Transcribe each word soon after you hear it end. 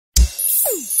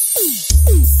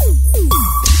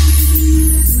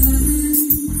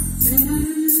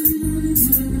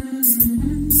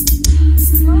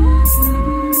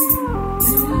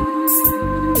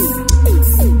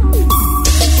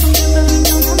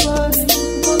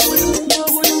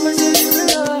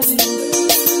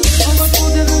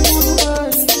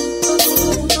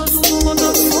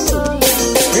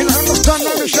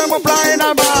Pra ir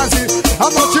na base, a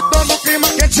noite toda o clima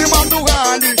quente manda o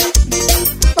rally.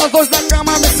 Nós dois na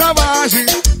cama bem selvagem,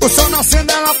 o sol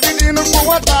nascendo ela pedindo com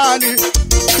vontade.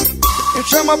 Me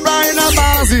chama pra ir na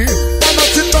base, a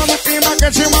noite toda o clima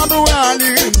quente manda o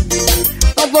rally.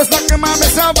 Nós dois na cama bem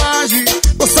selvagem,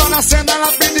 o sol nascendo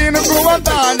ela pedindo com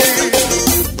vontade.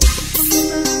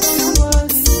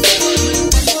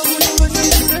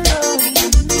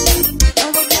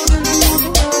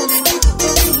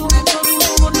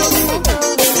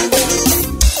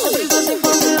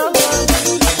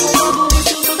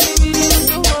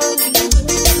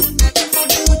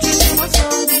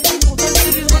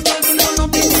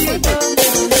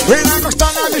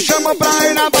 Me chama pra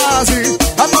ir na base,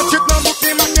 a noite toda o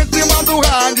clima quente manda o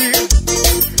rally.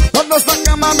 Nós dois na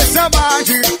cama bem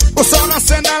selvagem, o sol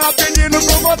nascendo ela pedindo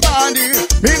com vontade.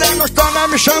 Mina gostosa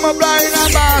me chama pra ir na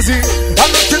base, a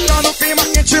noite toda o clima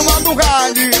quente manda o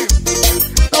rally.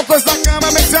 Nós dois na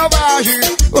cama bem selvagem,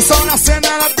 o sol nascendo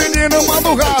ela pedindo manda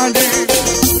o rally.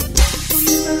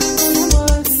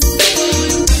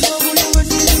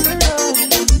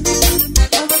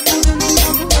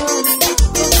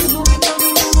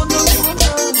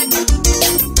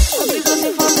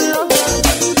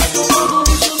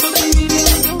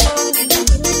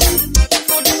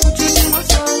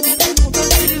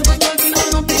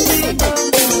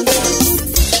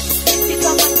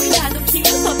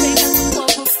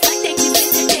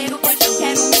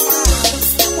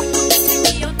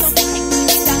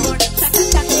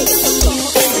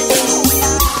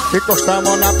 Encosta a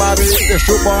mão na parede,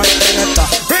 deixa o bom penetrar.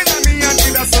 Vem na minha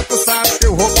direção, tu sabe que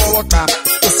eu vou colocar.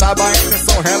 Tu sabe a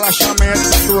intenção, relaxamento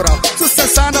natural.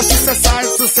 Sucessada,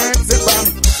 sucessada, sucesso,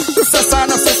 sentado.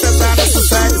 Sucessada, sucessada,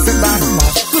 sucesso, sentado no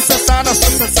pau. Sucessada,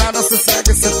 sucessada,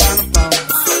 sucesso, sentado no pau.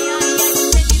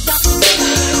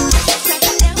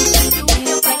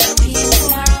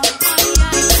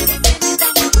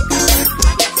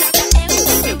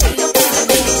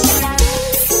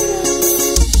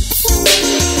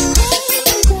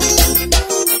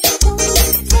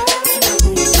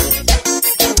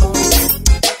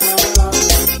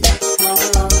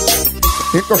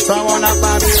 Encosta a mão na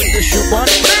parede, deixa o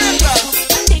bode preta.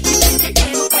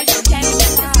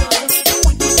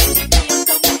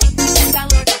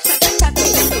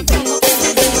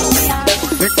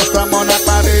 Encosta a mão na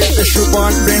parede, deixa o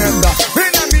bode preta.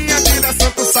 Vem na minha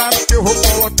direção, tu sabe que eu vou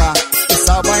colocar. Tu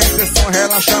sabe a intenção,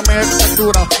 relaxamento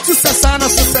natural. Sucessada,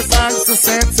 sucessada,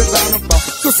 sucesso, cê tá no pau.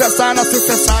 Sucessada,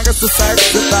 sucessada, sucesso,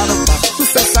 cê tá no pau.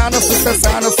 Sucessada,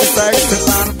 sucessada, sucesso, cê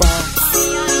tá no pau.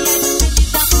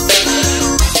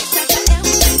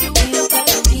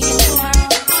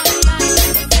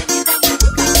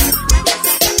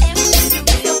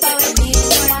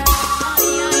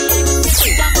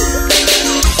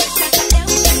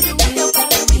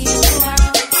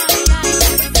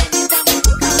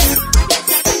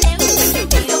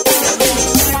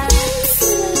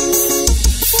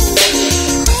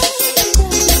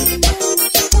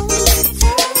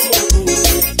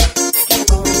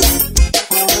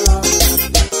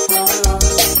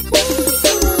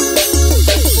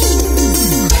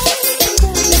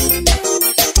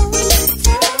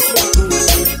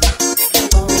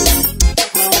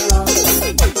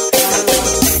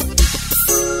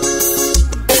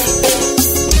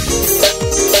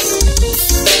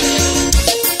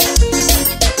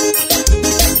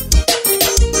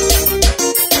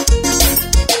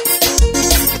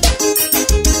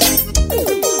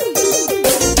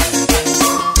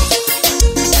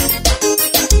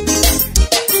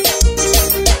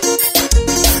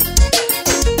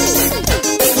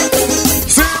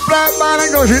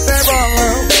 Hoje tem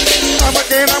bolão, a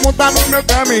vaqueira monta no meu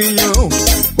caminho.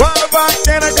 A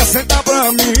vaqueira quer sentar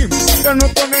pra mim, eu não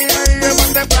tô nem aí, eu vou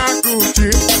até pra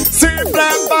curtir. Se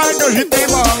prepara que hoje tem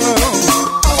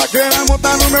bolão, a vaqueira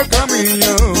monta no meu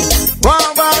caminho.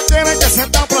 A vaqueira quer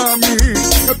sentar pra mim,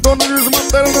 eu tô no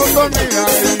desmantelo, não tô nem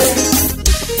aí.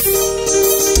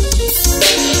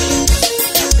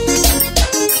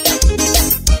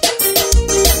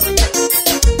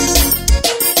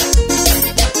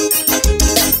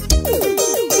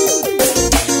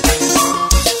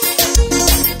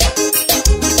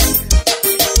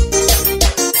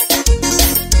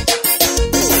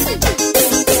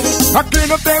 Aqui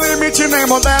não tem limite nem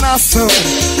moderação.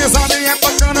 pisadinha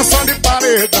tocando som de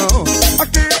paredão.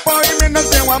 Aqui o pau em Minas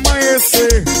tem um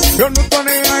amanhecer. Eu não tô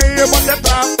nem aí, eu botei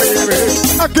pra TV.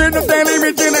 Aqui não tem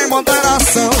limite nem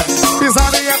moderação.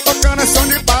 Pisadinha tocando som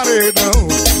de paredão.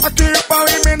 Aqui o pau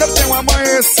em Minas tem um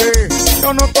amanhecer.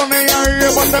 Eu não tô nem aí,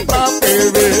 eu botei pra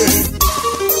TV.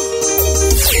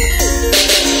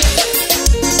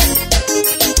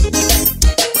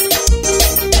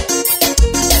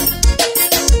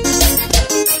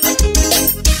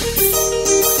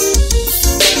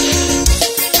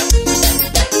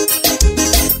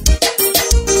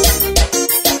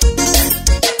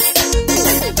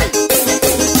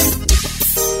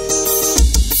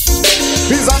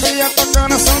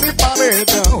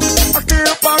 Aqui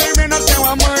o pau em Minas tem um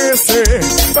amanhecer.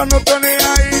 Eu não tô nem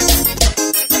aí.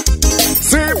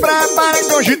 Se prepara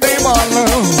que hoje tem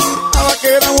bolão. A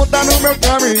vaqueira monta no meu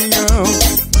caminhão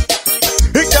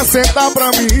e quer sentar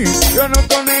pra mim. Eu não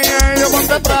tô nem aí, eu vou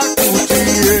até pra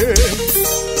curtir.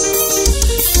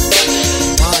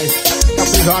 Vai,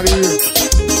 capizaria.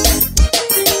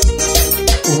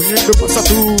 Unido passa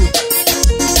tudo.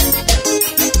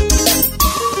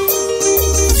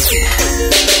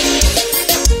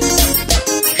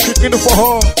 No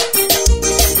forró.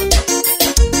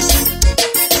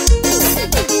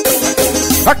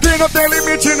 Aqui não tem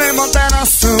limite nem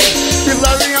moderação.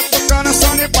 Pisadinha tocando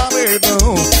som de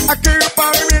paredão. Aqui o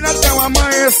pau em Minas tem um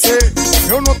amanhecer.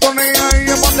 Eu não tô nem aí,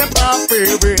 eu botei pra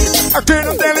beber. Aqui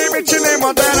não tem limite nem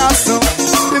moderação.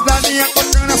 Pisadinha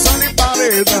tocando som de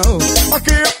paredão.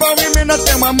 Aqui o pau em Minas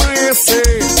tem um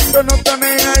amanhecer. Eu não tô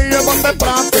nem aí, eu botei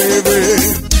pra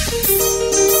beber.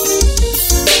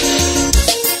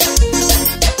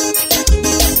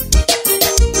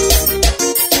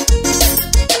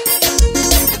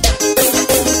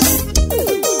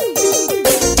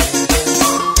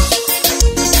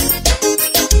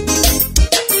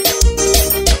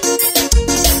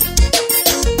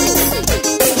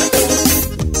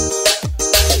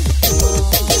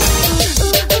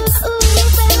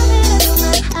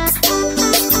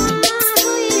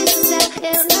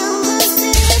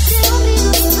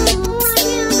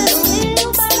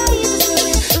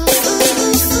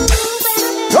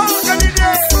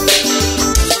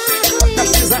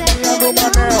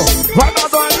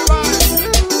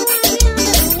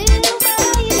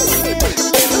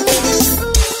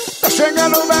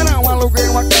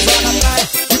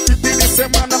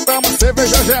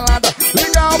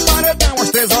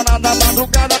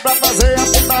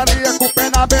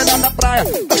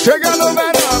 Chegando o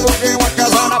verão, aluguei uma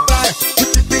casa na praia.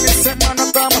 De fim de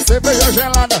semana, toma cerveja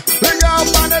gelada. Ligar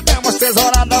o paredão, umas 3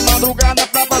 horas da madrugada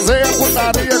pra fazer a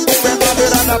putaria com o pé na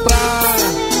beira da praia.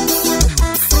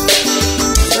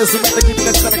 Esse momento aqui de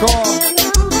Telecom.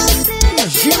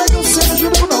 Imagina que você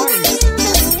ajuda com nós.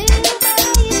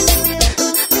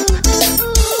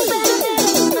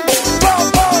 Bom,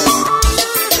 bom.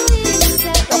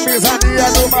 A pisadinha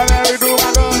do Manel e do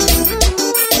Magão.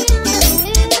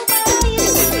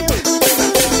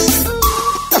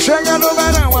 Chegando o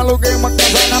verão, aluguei uma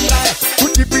casa na praia.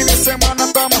 De fim de semana,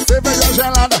 toma cerveja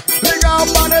gelada. Ligar o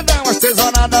paredão, às 3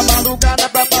 horas da madrugada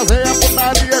pra fazer a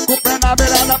putaria com o pé na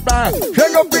beira da praia.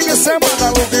 Chegou o fim de semana,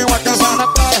 aluguei uma casa na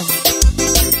praia.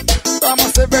 Toma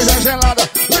cerveja gelada.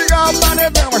 Ligar o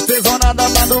paredão, às 3 horas da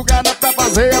madrugada pra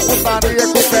fazer a putaria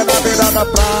com o pé na beira da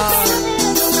praia.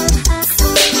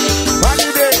 Vai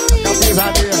me ver,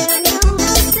 capizaria.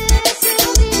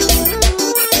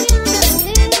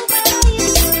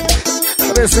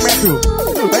 Agradecimento,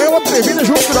 é uma atrevida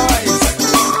junto com nós.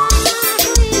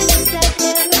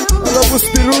 Alô,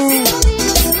 Buspiru.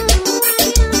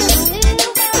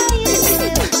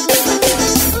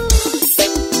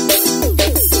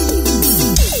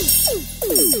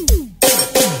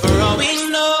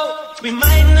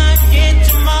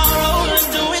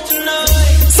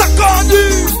 Sacode!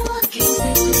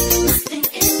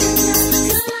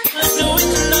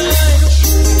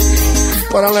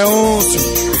 Bora, Leôncio.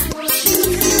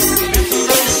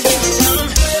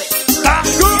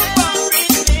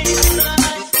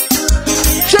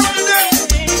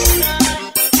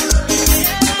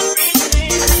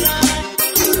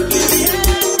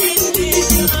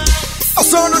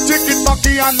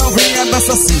 E a novinha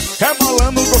dança assim,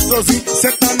 rebolando gostosinho,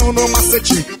 sentando no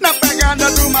macetinho. Na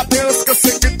pegada do Matheus, que eu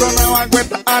sei que tu não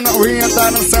aguenta. A novinha tá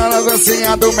dançando a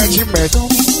dancinha do mete-mete.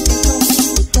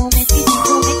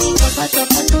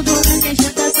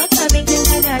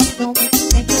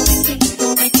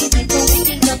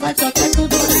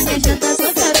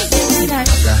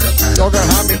 Joga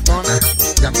rabetona.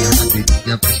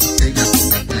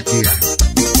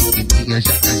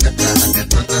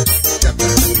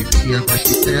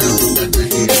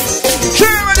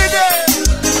 Chama, DJ!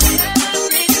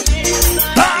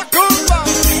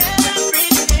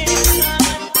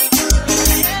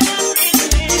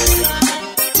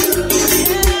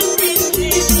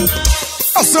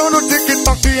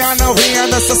 E a novinha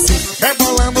dança assim,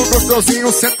 rebolando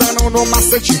gostosinho, sentando no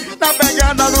macete. Na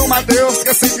pegada do Mateus, que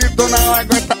esse grito não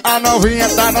aguenta. A novinha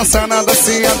tá dançando a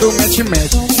dancinha do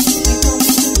mete-mete.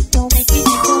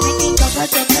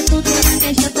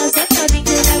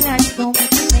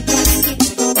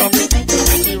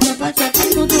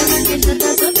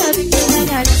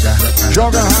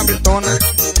 Joga rabitona,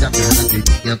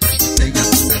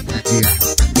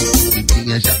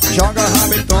 joga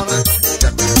rabitona,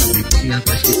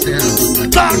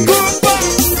 tá culpa.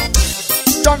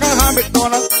 Joga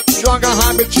rabitona, joga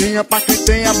rabitinha pra quem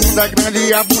tem a bunda grande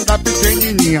e a bunda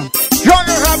pequenininha.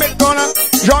 Joga rabitona,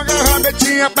 joga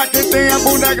rabitinha pra quem tem a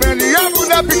bunda grande e a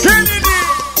bunda pequenininha.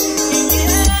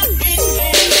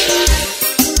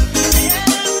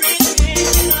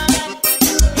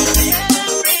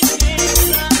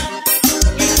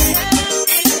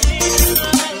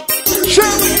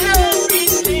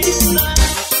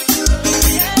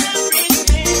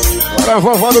 Agora a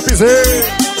vovó do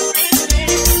piseiro.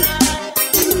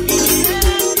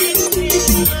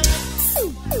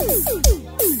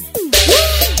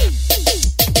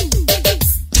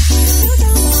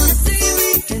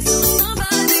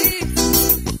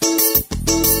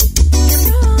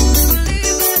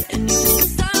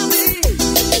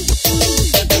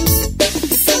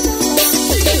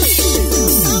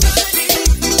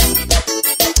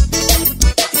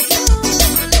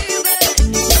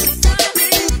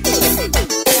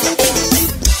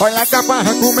 Olha que a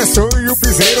barra começou e o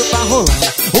piseiro tá rolando.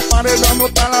 O paredão no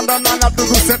tá lá danado,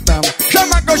 tudo sentando.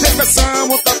 Chama que hoje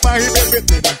pensamos, tapa e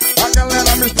bebedeira. A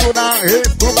galera mistura rei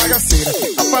com bagaceira.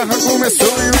 A barra começou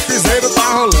e o piseiro tá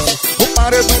rolando. O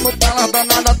paredão no tá lá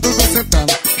danado, tudo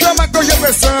sentando. Chama que hoje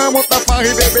pensamos, tapa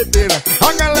e bebedeira.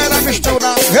 A galera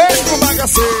mistura rei com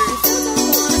bagaceira.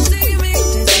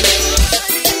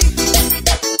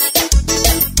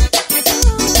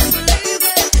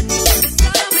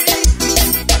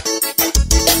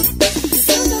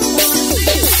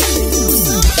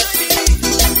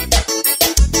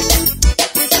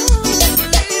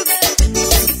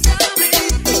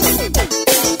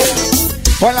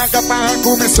 Olha que a barra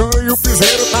começou e o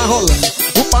piseiro tá rolando.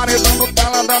 O paredão no tá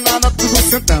lá danada, tudo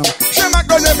sentando. Chama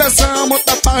que hoje é versão,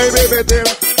 tapa e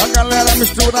bebedeira. A galera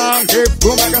mistura rap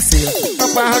com bagaceira. A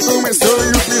barra começou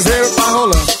e o piseiro tá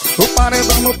rolando. O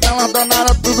paredão no tá lá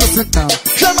danada, tudo sentando.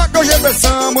 Chama que hoje é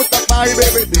versão, tapa e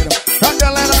bebedeira. A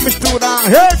galera mistura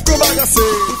rap com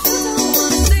bagaceira.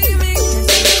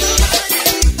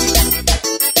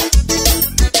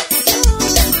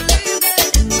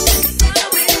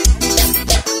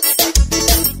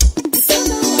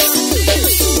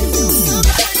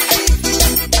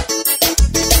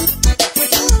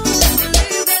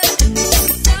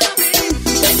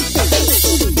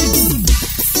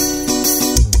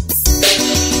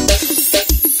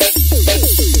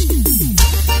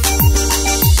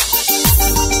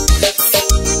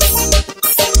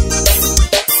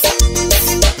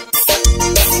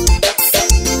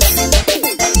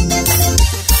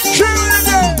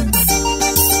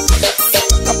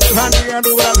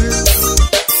 Do Brasil.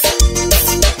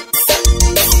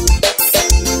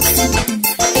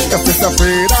 É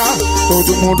sexta-feira,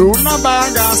 todo mundo na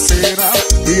bagaceira.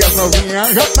 E as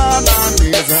novinhas já tá na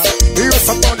mesa. E o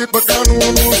sapão tocando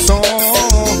no som.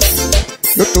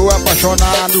 Eu tô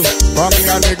apaixonado com a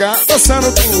minha nega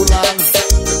dançando do lado.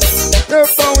 Eu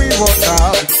tô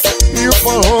invocado e o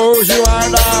forró hoje vai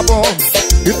dar bom.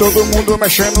 E todo mundo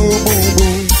mexendo o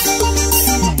bumbum.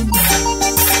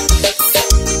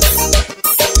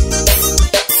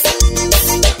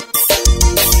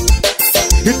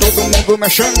 E todo mundo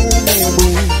mexendo o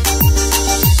bumbum.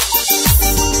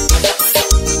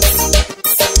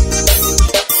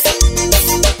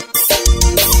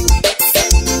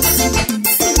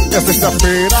 É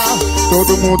sexta-feira,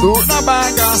 todo mundo na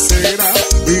bagaceira.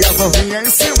 E as novinhas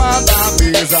em cima da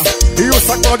mesa. E o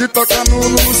sacode tocando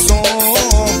no som.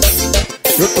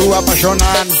 Eu tô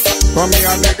apaixonado com a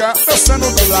minha nega dançando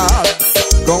do lado.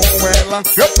 Com ela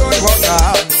eu tô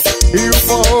invocado. E o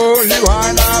forró hoje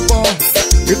vai dar bom.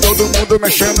 E todo mundo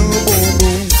mexendo no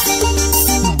bumbum.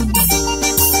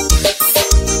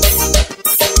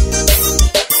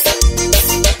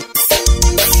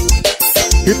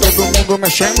 E todo mundo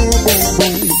mexendo no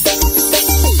bumbum.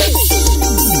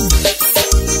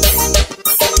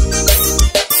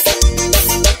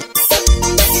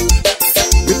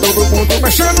 E todo mundo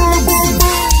mexendo no bumbum.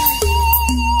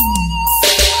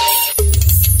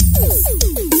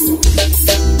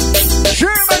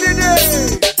 Chama, DJ!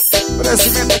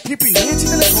 Oferecimento equipe Lente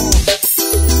Telefone.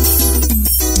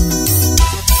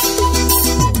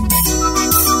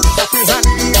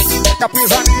 Capizania,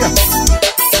 capizania.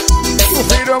 O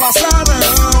filho é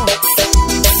maçarão.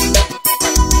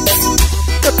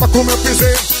 Eu toco meu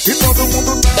piseiro e todo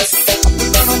mundo dança. A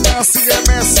puta não dança e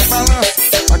remessa e balança.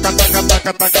 Taca, taca,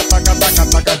 taca, taca, taca, taca,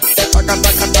 taca. Taca,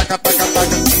 taca, taca, taca,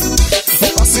 taca. Um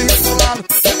passinho pro lado,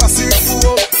 um passinho pro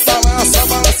outro. Balança,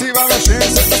 balança e vai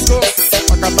mexendo seu pescoço.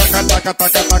 Taca, taca, taca,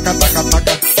 taca, taca, taca,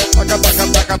 taca. Taca, taca,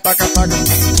 taca, taca, taca.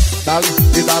 Dale,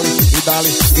 e dale, e dale,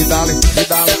 e dale, e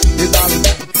dale, e dale.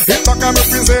 E toca meu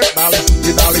piseiro, dale,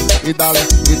 e dale, e dale,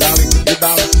 e dale, e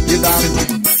dale, e dale.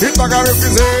 E toca meu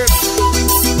piseiro.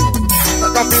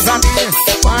 Toca a pisadinha,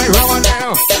 vai, vamos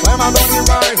anel, vai mandando e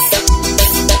vai.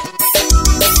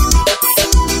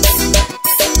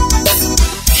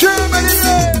 Chama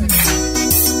ninguém.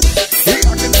 E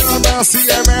aqui tem uma dança e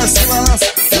é verso e balança.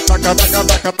 E taca, taca,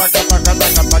 taca, taca, taca,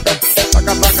 taca, taca.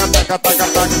 Taca, taca, taca, taca,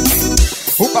 taca.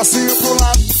 Um passinho pro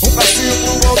lado, um passinho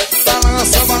pro outro.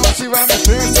 Balança, balança e vai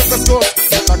mexendo seu pescoço.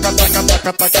 Taca, taca,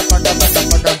 taca, taca, taca, taca,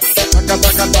 taca. Taca,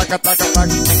 taca, taca, taca,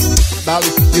 taca. Dale,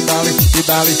 e dale, e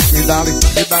dale, e dale,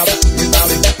 e dale, e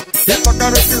dale. E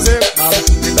toca meu piseiro, dale,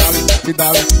 e dale, e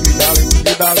dale, e dale,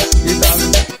 e dale, e dale.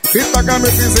 E toca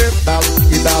meu piseiro, dale,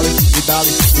 e dale, e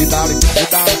dale, e dale, e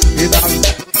dale, e dale.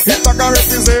 E toca meu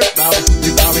piseiro, dale, e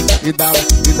dale, e dale,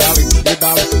 e dale, e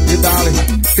dale, e dale.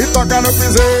 E toca meu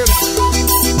piseiro.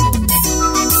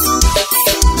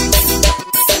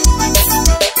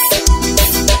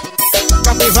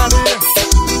 Toca a pisadinha.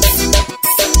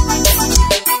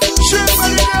 Chama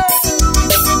ninguém.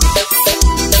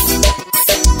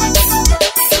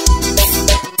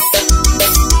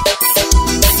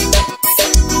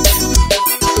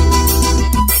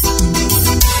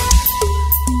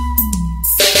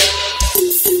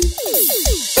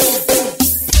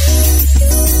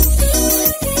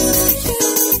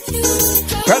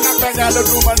 É na pegada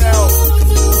do Manel.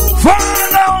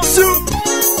 Vai, Nelson!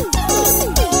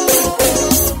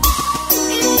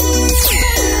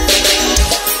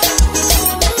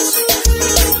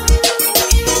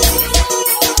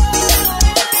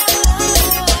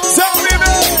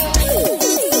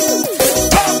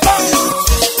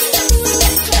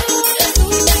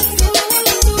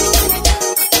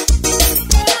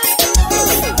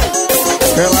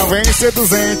 Ela vem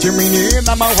seduzente,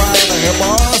 menina malvada.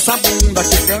 Rebola essa bunda,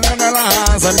 quicando ela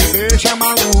arrasa. Me deixa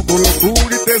maluco,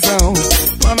 loucura e tesão.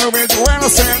 Quando eu vejo ela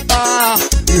sentar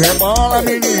e rebola,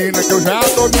 menina, que eu já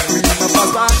tô no clima.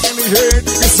 Faz daquele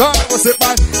jeito que só você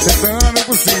faz. Sentando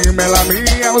por cima, ela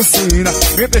me alucina.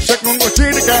 Me deixa com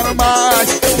gostinho e quero mais.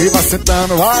 E vai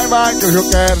sentando, vai, vai, que hoje eu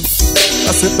quero.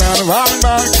 Vai sentando, vai,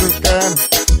 vai, que eu quero.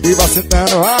 E vai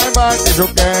sentando, vai, vai, que hoje eu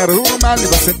quero mais. E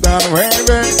vai sentando, vem,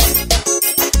 vem.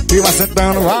 E vai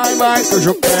sentando, vai, vai, que hoje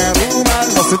eu quero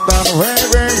mais. Vai sentando, vem,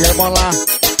 vem, rebolar.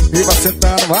 E vai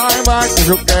sentando, vai, vai, que hoje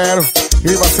eu quero.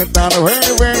 E vai sentando, vem,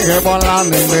 vem, rebolar,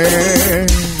 neném.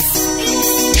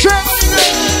 Chama,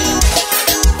 neném.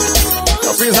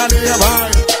 A pisadinha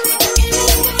vai.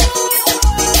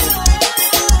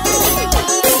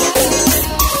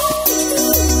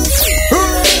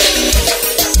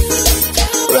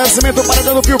 Crescimento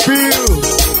para do Piu-Piu.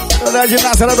 Da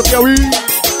ginástica do Piauí.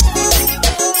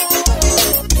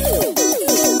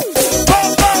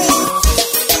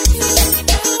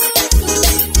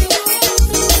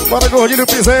 Bora, gordinho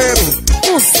piseiro,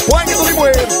 os points do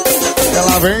limoeiro.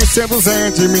 Ela vem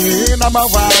seduzente, menina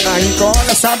malvada. Encolhe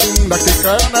essa bunda,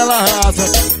 quicando ela arrasa.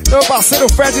 Meu parceiro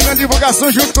Fed na divulgação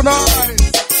junto com nós.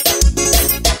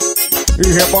 E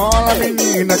rebola,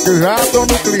 menina, que eu já tô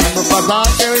no clima. Faz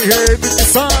daquele jeito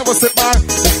que só você faz.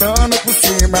 Sentando por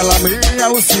cima, ela me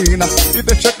alucina. E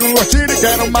deixa com gostinho e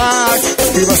quero mais.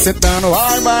 E vai sentando,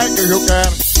 vai, vai, que eu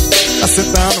quero. Vai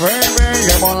sentando, vem, vem,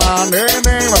 rebolar,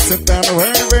 neném. Vai sentando,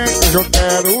 vem, vem, que hoje eu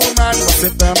quero mais. Vai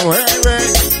sentando, vem, vem.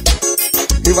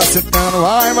 E vai sentando,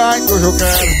 vai, vai, que hoje eu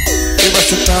quero. E vai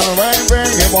sentando, vem,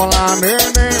 vem, rebolar,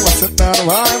 neném. Vai sentando,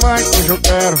 vai, vai, que hoje eu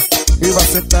quero. E vai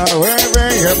sentando, vem,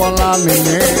 vem, rebolar,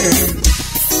 neném.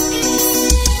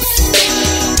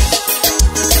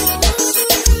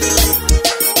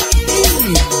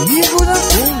 Inimigo na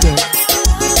bunda.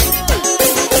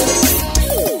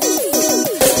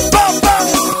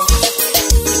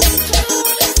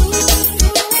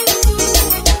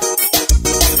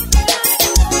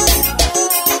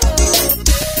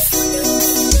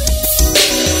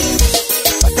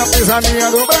 A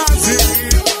pisadinha do Brasil.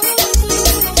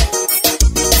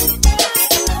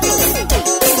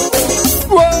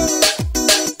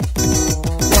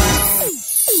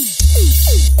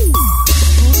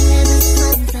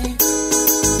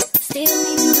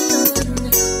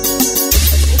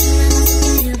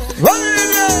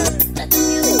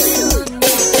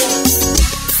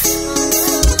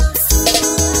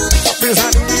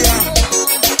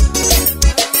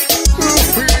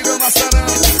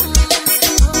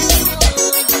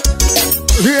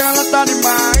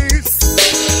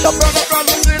 Tá toda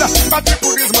produzida pra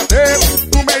tipo desmantelo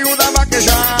no meio da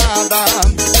vaquejada.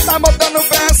 Tá botando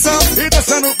pressão e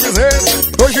dançando o piseiro.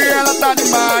 Hoje ela tá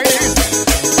demais.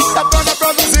 Tá toda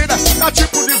produzida pra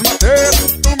tipo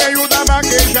desmantelo no meio da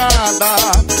vaquejada.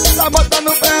 Tá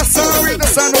botando pressão e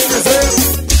dançando o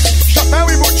piseiro. Chapéu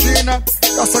e botina,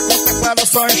 calça contemplada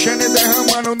só enchendo e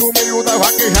derramando no meio da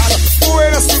vaquejada.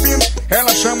 Poeira subindo,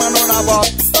 ela chamando na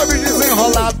bota. Sobe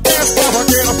desenrolado, esta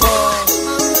vaqueira fora.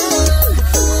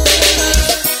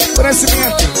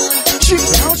 Oferecimento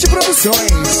Gigante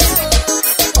Produções,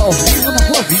 ao vivo na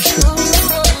Boa Vista.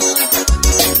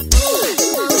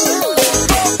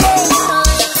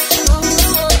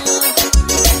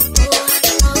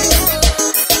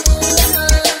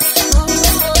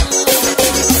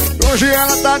 Hoje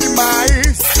ela tá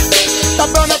demais. Tá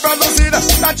toda produzida,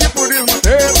 tá tipo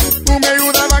desmantelo no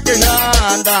meio da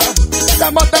vaquejada.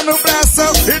 Tá botando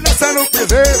pressão e dançando o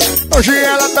piseiro. Hoje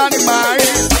ela tá demais.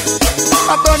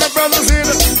 Tá toda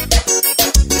produzida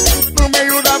no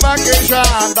meio da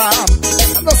vaquejada.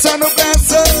 Tá dançando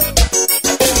pressão.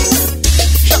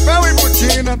 Chapéu e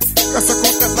botina, calça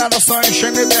contemplada só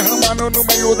enchendo e derramando no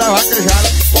meio da vaquejada.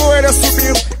 Poeira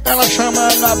subindo, ela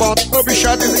chamando na bota. O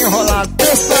bicho desenrolado,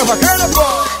 esta vaqueira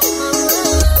fora.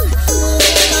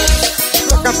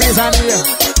 Toca pisaria,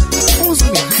 os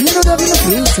meninos da minha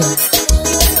pista.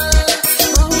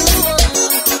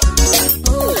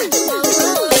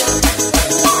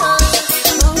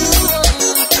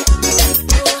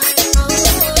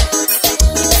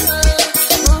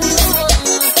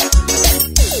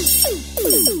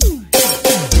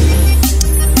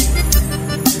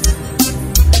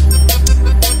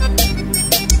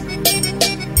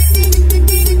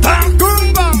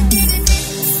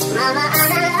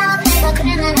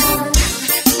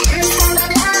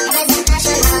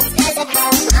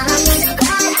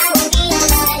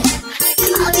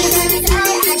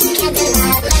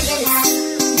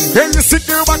 Quem disse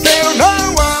que o vaqueiro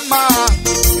não ama,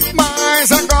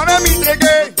 mas agora me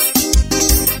entreguei.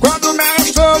 Quando me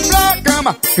arrastou pra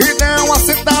cama e deu uma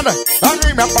sentada,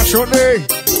 ali me apaixonei.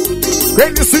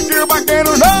 Quem disse que o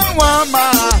vaqueiro não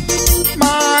ama,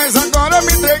 mas agora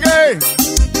me entreguei.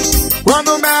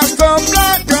 Quando me arrastou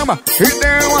pra cama e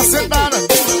deu uma sentada,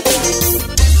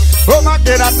 ô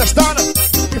vaqueira testada,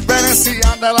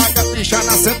 diferenciada, ela capricha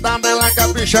na sentada, ela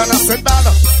capricha na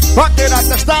sentada. Vaqueira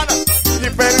testada,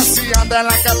 diferenciada,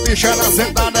 ela capricha na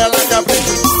sentada, ela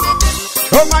capricha.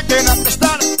 Ô vaqueira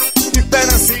testada,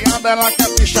 diferenciada, ela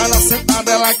capricha na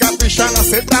sentada, ela capricha na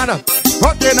sentada.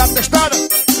 Vaqueira testada,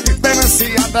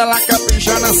 diferenciada, ela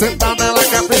capricha na sentada, ela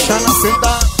capricha na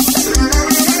sentada.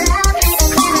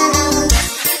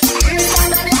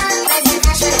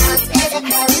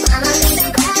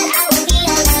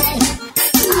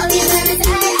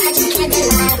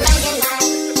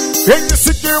 Quem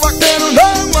disse que o vaqueiro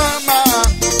não ama,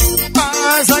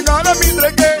 mas agora me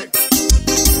entreguei.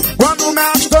 Quando me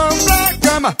arrastou pra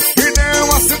cama e deu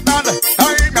uma sentada,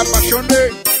 aí me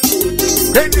apaixonei.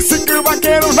 Quem disse que o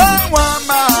vaqueiro não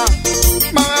ama,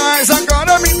 mas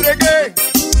agora me entreguei.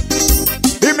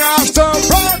 E me arrastou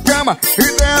pra cama e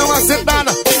deu uma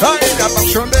sentada, aí me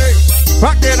apaixonei.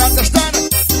 Vaqueira testada,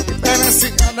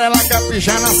 diferenciada, ela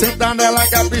capricha na sentada, ela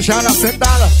capricha na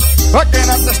sentada.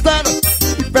 Vaqueira testada,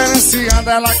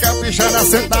 diferenciada, ela capricha na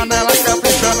sentada, ela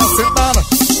capricha na sentada.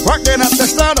 Vaqueira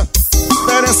testada,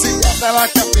 diferenciada, ela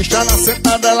capricha na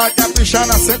sentada, ela capricha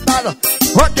na sentada.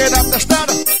 Vaqueira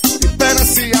testada,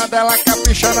 diferenciada, ela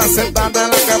capricha na sentada,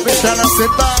 ela capricha na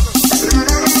sentada.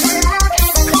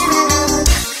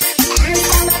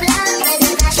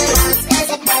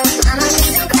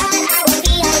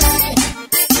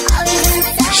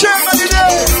 Chega de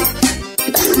Deus!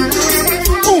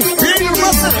 Um filho no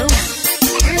Macerão,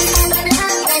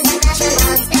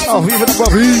 ao vivo na Boa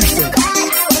Vista.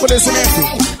 Oferecimento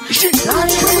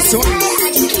Gigante Produções.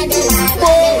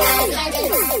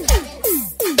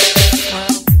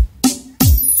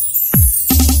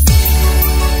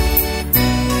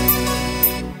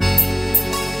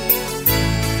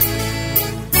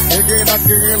 Cheguei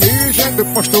daquele jeito,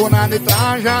 posturado e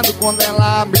trajado. Quando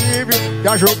ela me viu,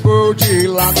 já jogou de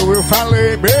lado. Eu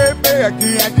falei, bebê,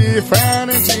 aqui é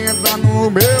diferente, entra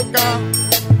no meu carro.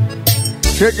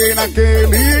 Cheguei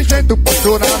naquele jeito,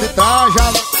 posturado e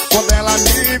trajado. Quando ela me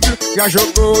viu, já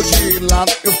jogou de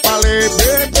lado. Eu falei,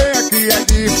 bebê, aqui é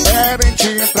diferente,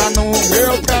 entra no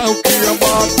meu carro que eu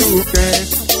boto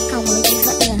quente. Calma,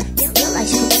 devagar, eu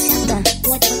acho que você andar.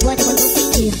 Bota quando eu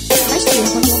pedir, mas tira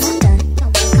quando eu matar.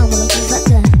 Calma,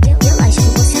 devagar, eu acho que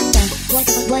você andar.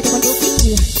 Bota quando eu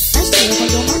pedir, mas tira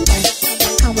quando eu matar.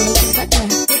 Calma, devagar,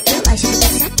 eu acho que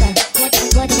você andar. Bota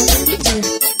quando eu pedir,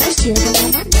 mas tira quando eu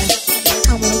matar.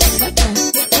 Calma,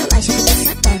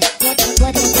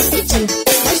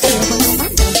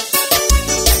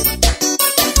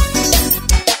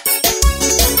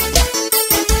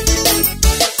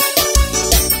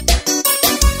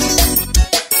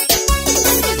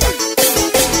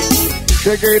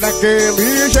 Cheguei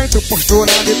daquele jeito,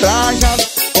 postura de trajado.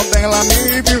 Quando ela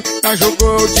me viu, ela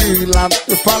jogou de lado.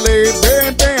 Eu falei,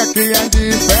 bebê, aqui é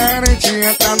diferente.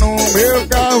 Entra no meu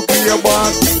carro que eu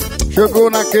boto. Jogou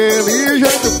naquele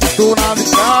jeito, postura de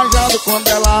trajado. Quando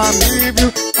ela me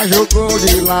viu, ela jogou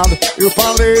de lado. Eu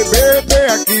falei, bebê,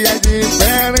 aqui é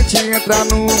diferente. Entra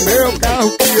no meu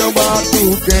carro que eu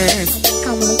boto quente.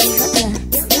 Calma, não devagar.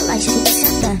 Relaxa, vou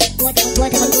sentar.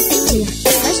 Bota quando eu pedir.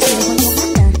 Mas tira quando eu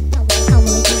matar.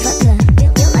 Calma, não devagar.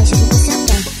 Relaxa, vou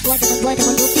sentar. Bota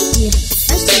quando eu pedir.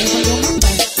 Mas tira quando eu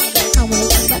matar. Calma, não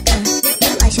devagar.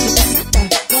 Relaxa, vou sentar.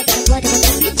 Bota quando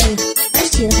eu pedir. Mas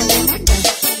tira quando eu matar.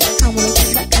 Calma, não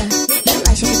devagar.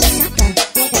 Relaxa, vou sentar.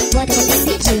 Bota quando eu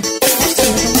pedir. Mas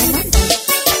tira quando eu matar.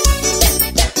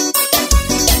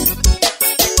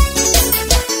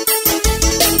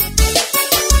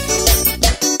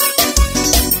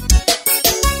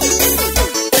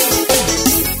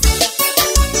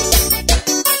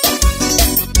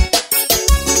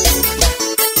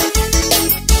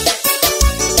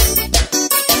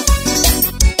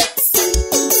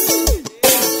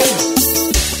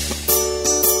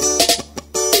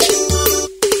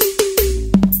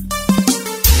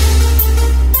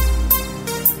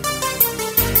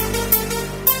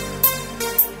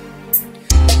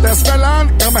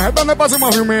 Desvelando, cama redonda faz um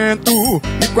movimento.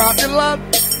 De quatro de lado,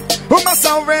 uma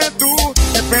ao vento.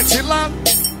 De frente lado,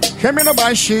 gemendo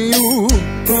baixinho.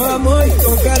 Com amor e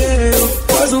com carinho,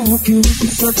 faz um buquinho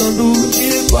sentando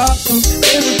de quatro.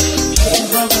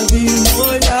 Joga vinho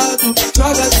molhado,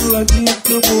 joga do ladinho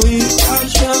que eu vou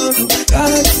encaixando.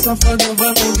 Cara de safado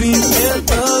vai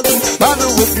movimentando. Vai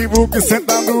no buque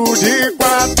sentando de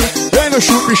quatro. Vem no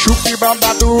chup-chup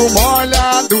babado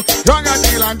molhado. Joga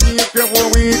de ladinho que eu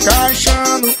vou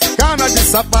encaixando. Cara de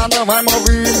safada vai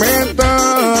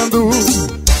movimentando.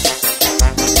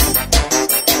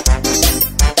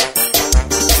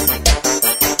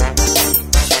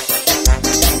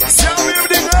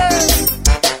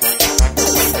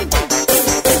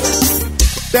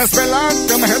 Desvelado,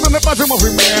 cama redonda faz um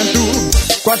movimento.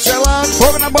 Quatro gelado,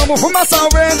 fogo na bomba, fumaça ao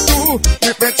vento.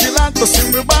 De frente lá, tô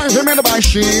cima baixo, gemendo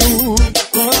baixinho.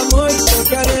 Com amor e com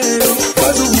carinho,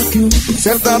 faz um buquinho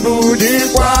sentando de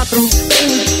quatro.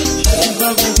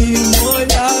 Joga vinho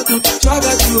molhado,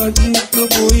 joga de ladinho que eu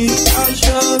vou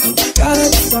encaixando. Cara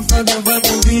de safada vai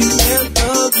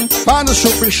movimentando. Vai no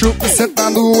chup-chup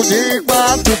sentando de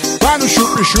quatro. Vai no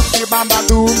chup-chup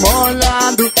babado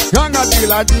molhado. Joga de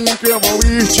ladinho que eu vou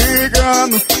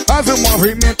instigando. Faz o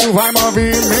movimento, vai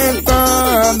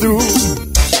movimentando.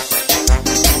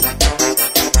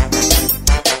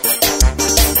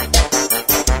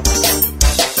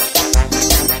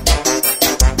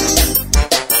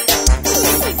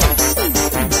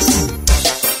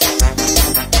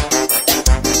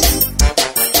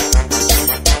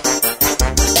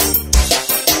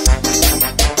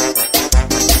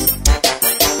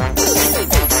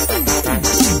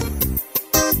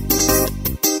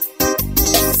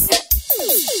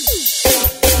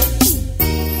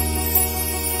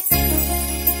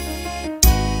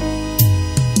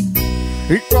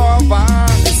 E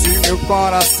covarde esse meu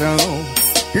coração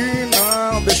que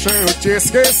não deixa eu te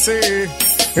esquecer.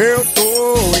 Eu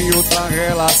tô em outra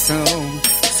relação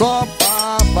só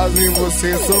pra fazer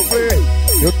você sofrer.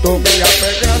 Eu tô me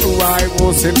apegando, aí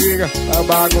você liga pra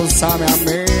bagunçar minha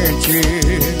mente.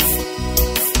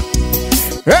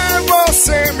 É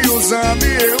você me usando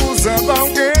e eu usando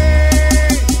alguém.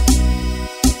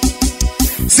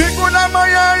 5 da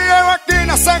manhã e eu aqui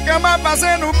nessa cama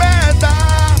fazendo merda.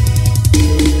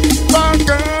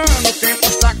 Tocando quem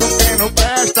presta com quem não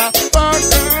presta.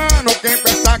 Tocando quem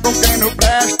presta com quem não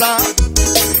presta.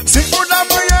 5 da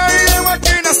manhã e eu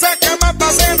aqui nessa cama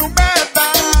fazendo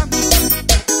merda.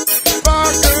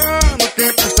 Tocando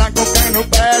quem presta com quem não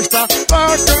presta.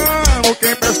 Tocando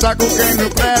quem presta com quem não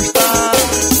presta.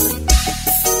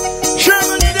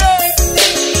 Chama DJ!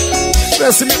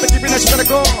 Crescimento aqui, Binete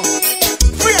Telecom.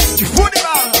 Fiat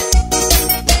Funeral.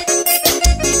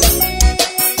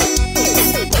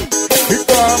 E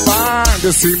covarde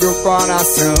esse meu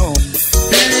coração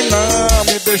que não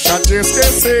me deixa te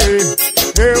esquecer.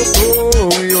 Eu tô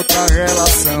em outra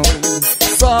relação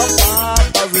só pra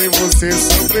fazer você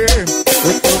sofrer.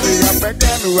 Eu tô me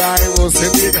apegando, aí você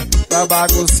liga pra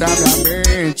bagunçar minha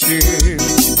mente.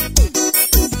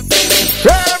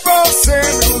 É você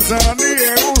me usando e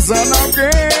eu usando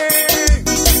alguém.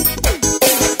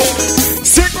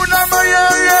 5 da manhã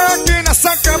e eu aqui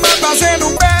nessa cama fazendo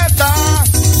merda.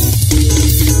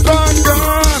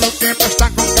 Tocando quem presta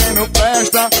com quem não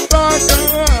presta.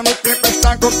 Tocando quem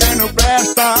presta com quem não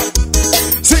presta.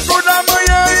 5 da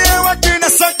manhã e eu aqui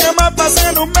nessa cama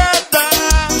fazendo merda.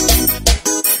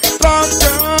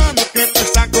 trocando quem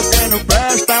presta com quem não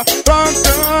presta,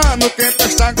 trocando quem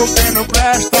presta com quem não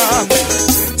presta.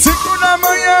 5 da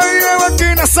manhã e eu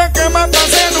aqui nessa cama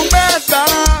fazendo merda,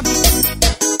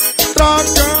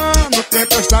 trocando quem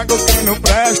presta com quem não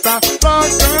presta,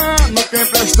 trocando quem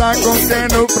presta com quem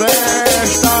não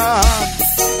presta.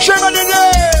 Chega DJ!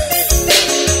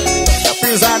 Da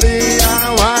pisadinha,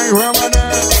 vai, vamos,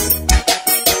 né?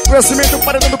 Conhecimento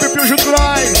paredão do Pipiu junto com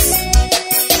nós.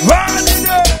 Vai,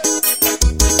 DJ!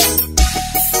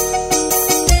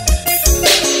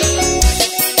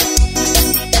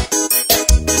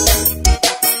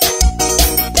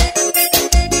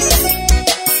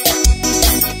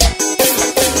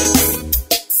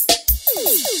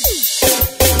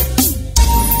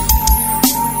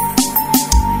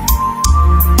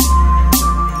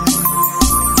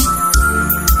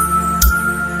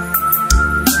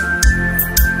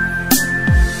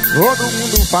 Todo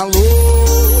mundo falou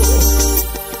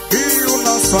que o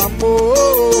nosso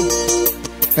amor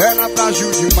era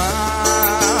frágil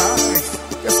demais,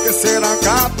 esquecer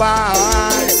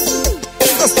capaz.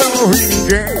 Nós não ouvi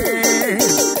ninguém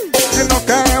que não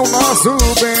quer o nosso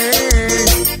bem,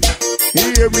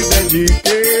 e eu me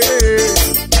dediquei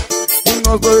e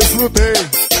nós dois lutei.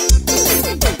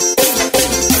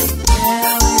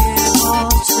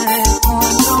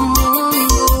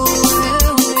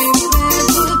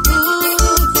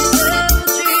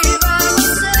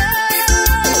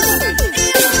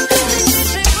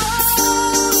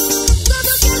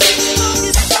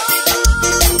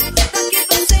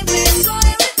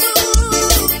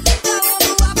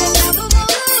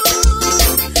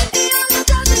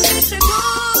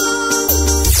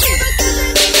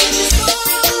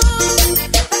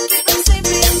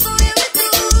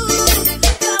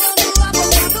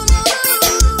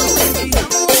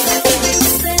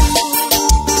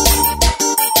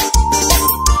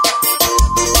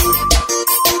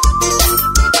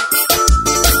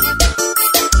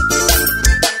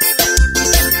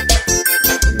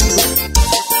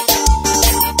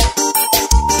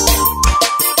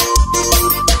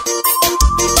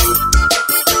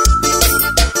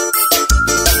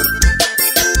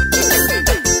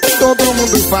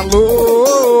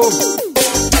 Falou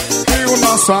que o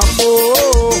nosso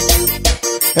amor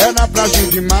era frágil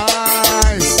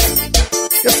demais,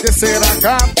 esquecer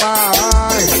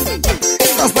capaz.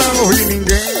 Nós não ouvi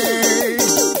ninguém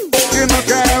que não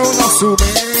quer o nosso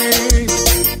bem,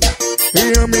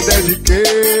 e eu me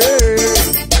dediquei,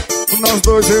 nós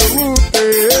dois eu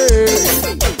lutei.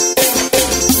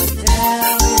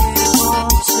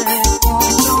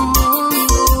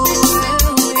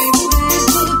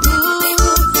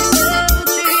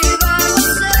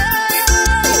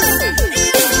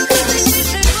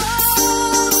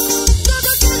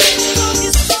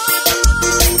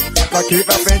 Daqui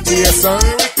pra frente é só eu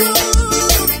e tu.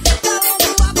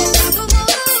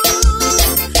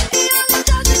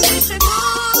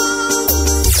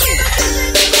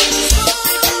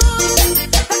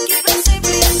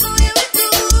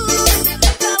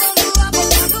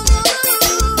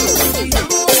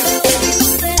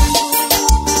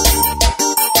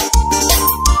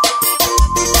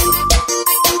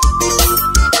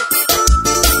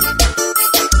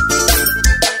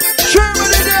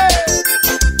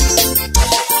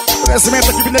 Conhecimento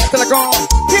aqui, Vinete Telecom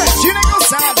e Este,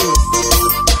 negociado.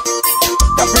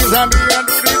 Da pisadinha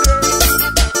do DJ.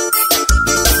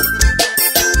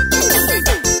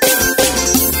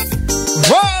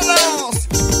 Vamos!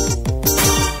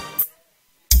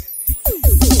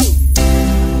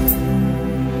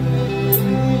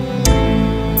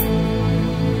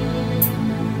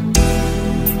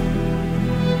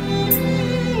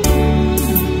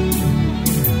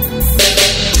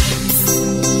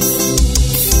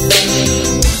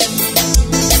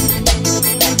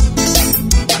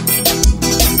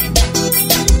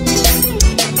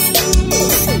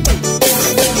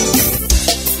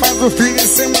 O fim de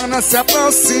semana se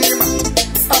aproxima,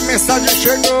 a mensagem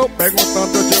chegou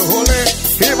perguntando de rolê,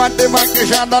 e vai ter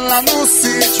vaquejada lá no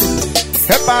sítio.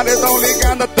 É paredão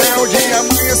ligado até o dia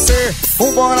amanhecer.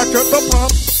 Vambora que eu tô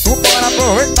pronto, vambora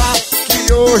aproveitar,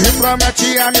 que hoje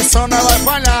promete a missão não vai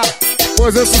falhar.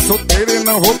 Pois eu sou solteiro e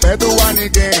não vou perdoar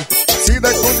ninguém. Se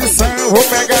der condição eu vou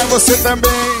pegar você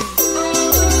também.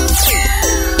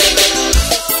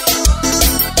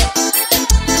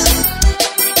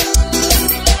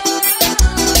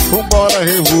 Vambora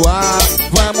revoar,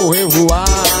 vamos revoar.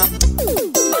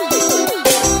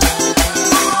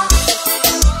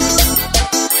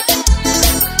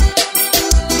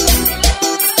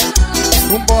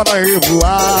 Vambora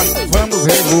revoar, vamos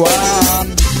revoar.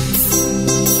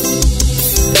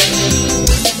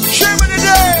 Chama DJ!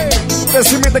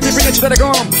 Oferecimento aqui, Pinete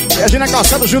Telecom. E a Gina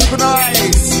Calçado junto com nós.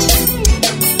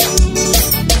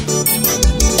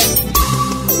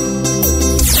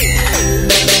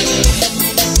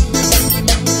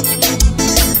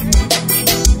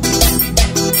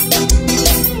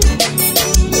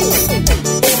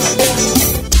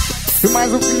 E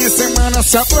mais um fim de semana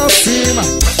se aproxima.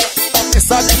 A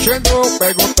mensagem chegou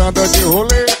perguntando de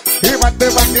rolê. E vai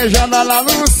ter vaquejada lá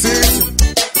no sítio.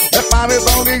 É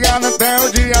paredão ligado até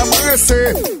o dia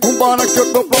amanhecer. Vambora que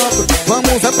eu tô pronto,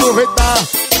 vamos aproveitar.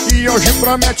 E hoje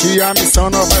promete, a missão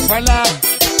não vai falhar.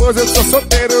 Pois eu sou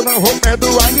solteiro, eu não vou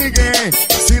perdoar ninguém.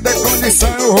 Se der condição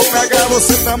eu vou pegar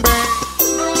você também.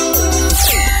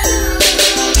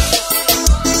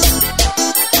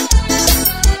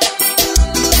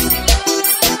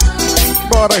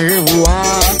 Bora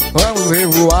revoar, vamos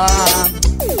revoar.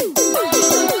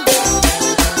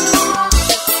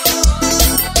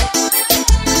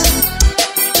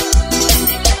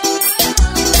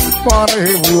 Bora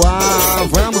revoar,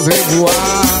 vamos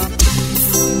revoar.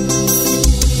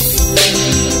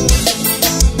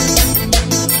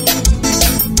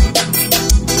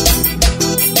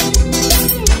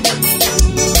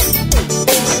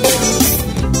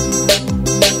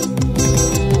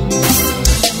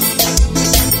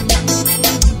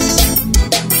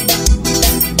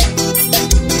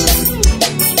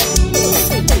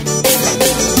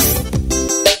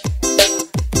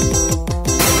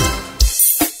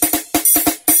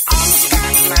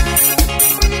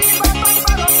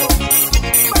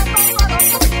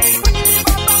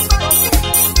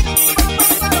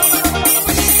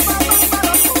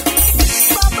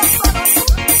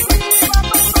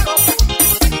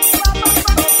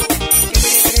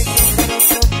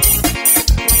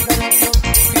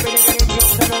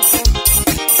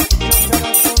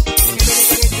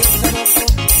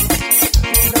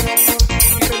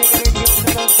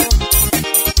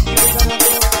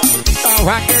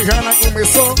 Vaquejana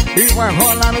começou e vai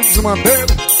rolar no desmanteiro.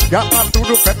 Já tá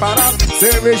tudo preparado,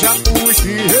 cerveja, uísque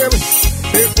e gelo.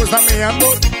 Depois da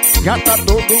meia-noite, já tá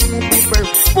todo mundo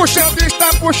bem. Puxa a vista,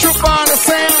 puxa o pano,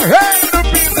 sem rei do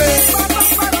piseiro.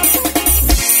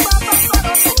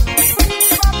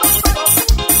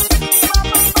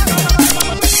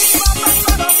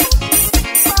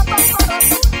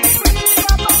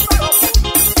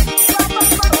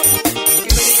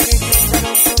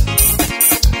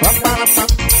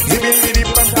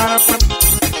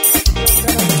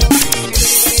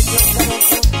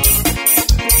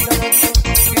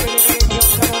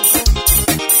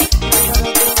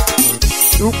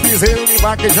 O piseiro de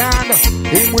vaquejada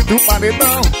e muito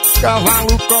paredão.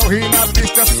 Cavalo corre na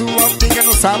pista, sua pinga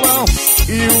no salão.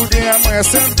 E o dia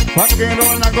amanhecendo,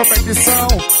 vaqueiro na competição.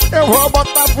 Eu vou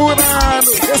botar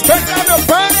furando, respeita meu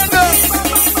paredão.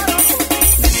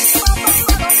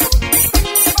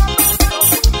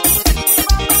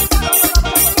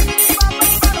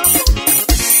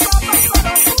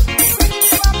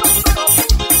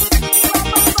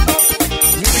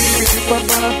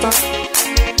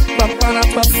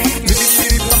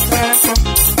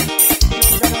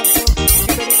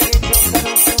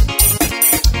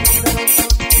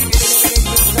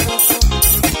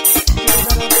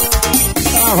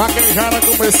 A vaquejada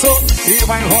começou e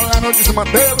vai enrolar no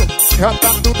desmanteiro. Já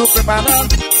tá tudo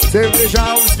preparado,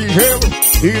 cerveja, uísque e gelo.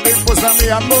 E depois da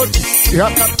meia-noite,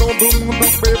 já tá todo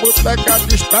mundo bebo.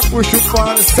 Tecadista, puxa o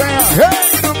fone, sem a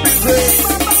rei do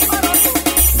piseiro.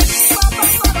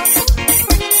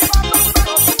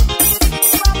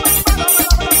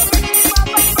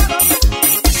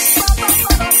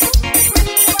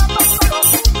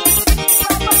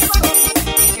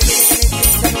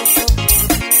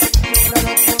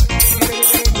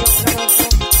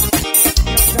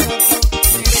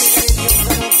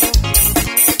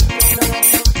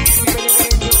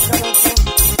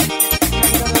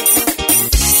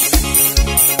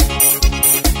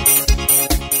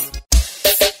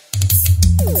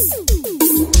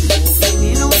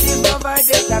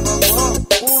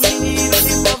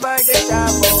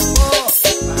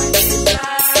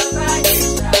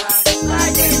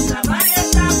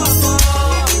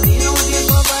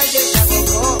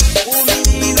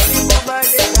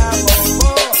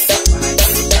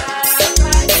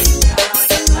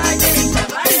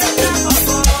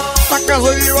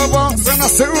 casa de vovó, você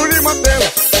nasceu de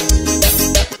mantê-la.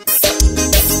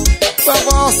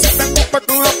 Vovó, se tem culpa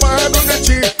com a pai do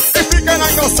netinho, e fica na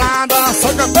calçada, só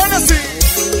cantando assim.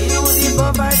 O menino de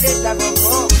vó vai deitar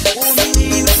vovó, o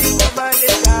menino de vó vai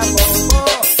deitar vovó.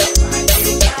 Vai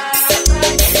deitar,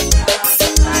 vai deitar,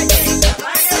 vai deitar,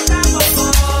 vai deitar vovó.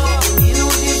 O menino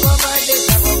de vó vai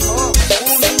deitar vovó,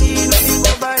 o menino de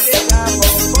vó vai deitar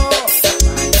vovó.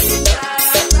 Vai deitar.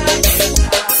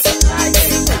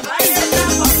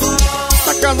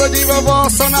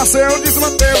 você eu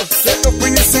desmantelo. Chega o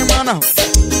fim de semana,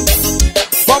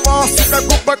 vovó se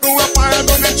preocupa com a paia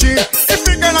do netinho e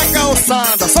fica na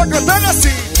calçada, só cantando assim.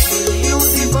 E o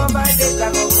Vivo vai